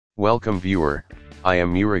Welcome viewer, I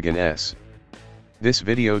am Murugan S. This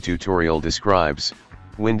video tutorial describes,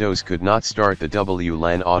 Windows could not start the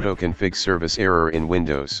WLAN AutoConfig service error in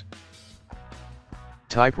Windows.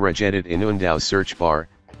 Type regedit in Windows search bar,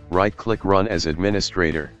 right-click Run as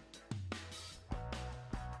administrator.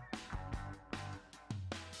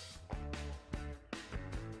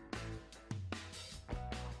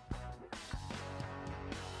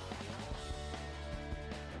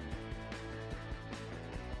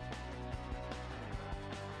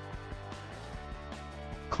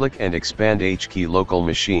 Click and expand HKey local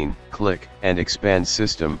machine, click and expand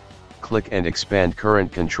system, click and expand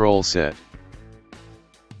current control set.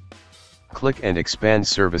 Click and expand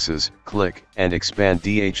services, click and expand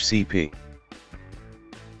DHCP.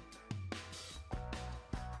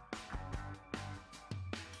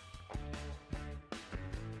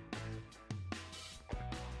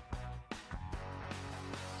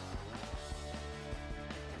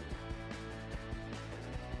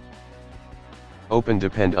 Open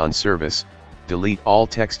Depend on Service, delete all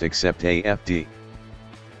text except AFD.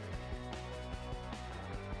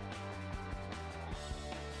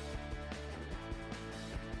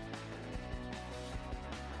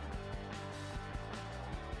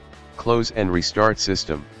 Close and restart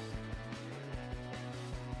system.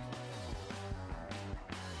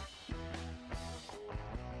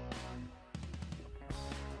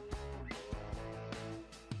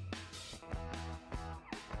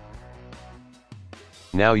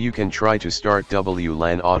 Now you can try to start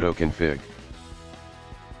WLAN AutoConfig.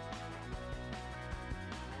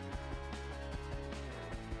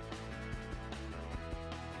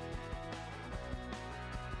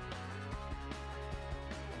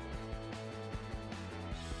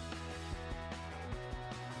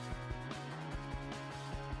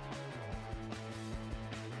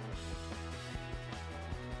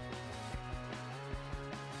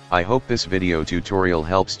 I hope this video tutorial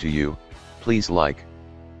helps to you. Please like,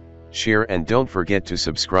 share and don't forget to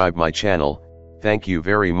subscribe my channel. Thank you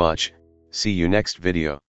very much. See you next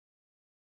video.